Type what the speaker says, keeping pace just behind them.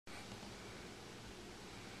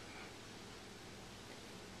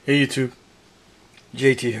Hey YouTube,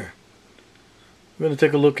 JT here. We're going to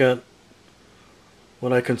take a look at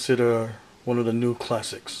what I consider one of the new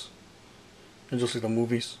classics. And just like the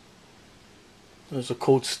movies. There's a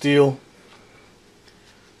cold steel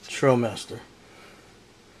Trailmaster.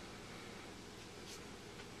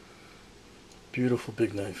 Beautiful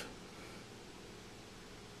big knife.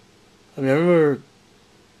 I remember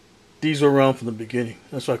these were around from the beginning.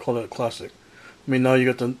 That's why I call it a classic. Now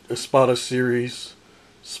you got the Espada series,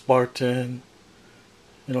 Spartan,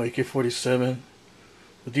 AK-47.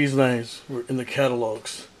 But these knives were in the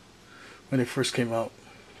catalogs when they first came out.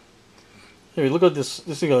 Anyway, look at this.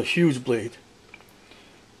 This thing got a huge blade.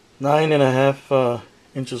 9.5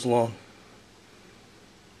 inches long.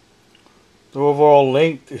 The overall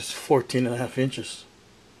length is 14.5 inches.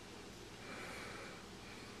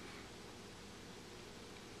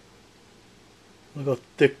 Look how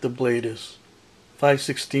thick the blade is.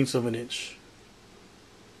 5/16 of an inch.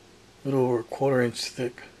 A little over a quarter inch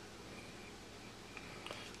thick.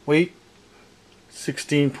 Weight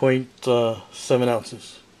 16.7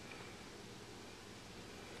 ounces.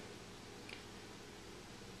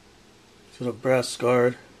 So the brass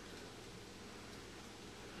guard.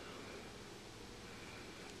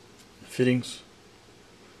 Fittings.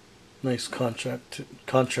 Nice contrast to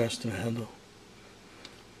the handle.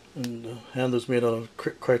 And the handle's made out of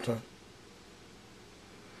Kraton.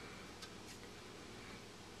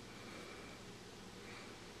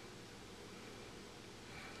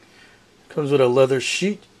 Comes with a leather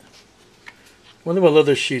sheet. One thing about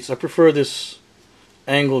leather sheets, I prefer this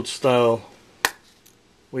angled style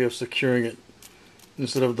way of securing it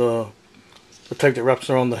instead of the type that wraps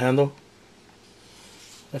around the handle.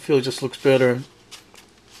 I feel it just looks better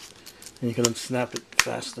and you can unsnap it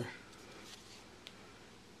faster.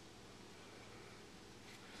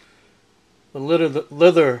 The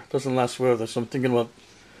leather doesn't last forever, so I'm thinking about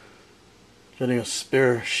getting a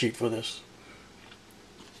spare sheet for this.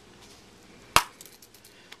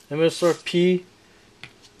 MSRP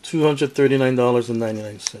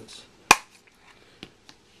 $239.99.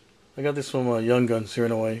 I got this from Young Guns here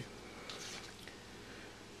in Hawaii.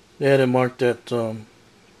 They had it marked at $209.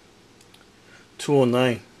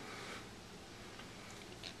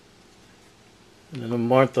 And then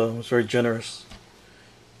Martha was very generous.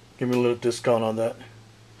 Give me a little discount on that.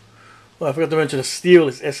 Well, I forgot to mention the steel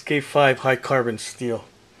is SK5 high carbon steel.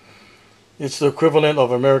 It's the equivalent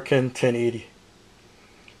of American 1080.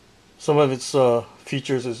 Some of its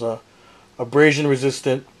features is abrasion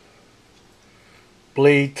resistant,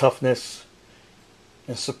 blade toughness,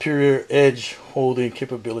 and superior edge holding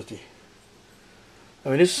capability.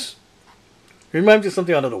 This reminds me of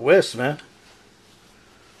something out of the West, man.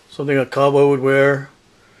 Something a cowboy would wear,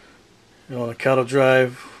 on a cattle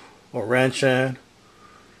drive, or ranch hand,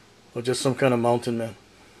 or just some kind of mountain man.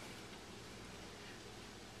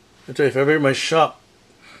 I tell you, if I ever get my shop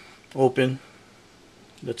open,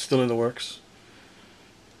 that's still in the works,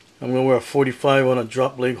 I'm going to wear a 45 on a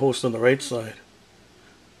drop leg host on the right side.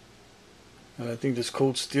 And I think this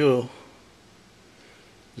cold steel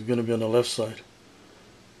is going to be on the left side.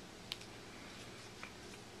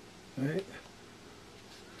 Alright.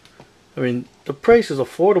 The price is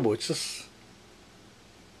affordable. It's just,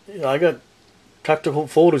 I got tactical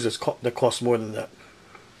folders that cost more than that.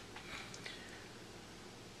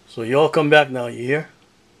 So y'all come back now, you hear?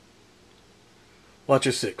 Watch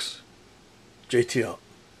your six. JT out.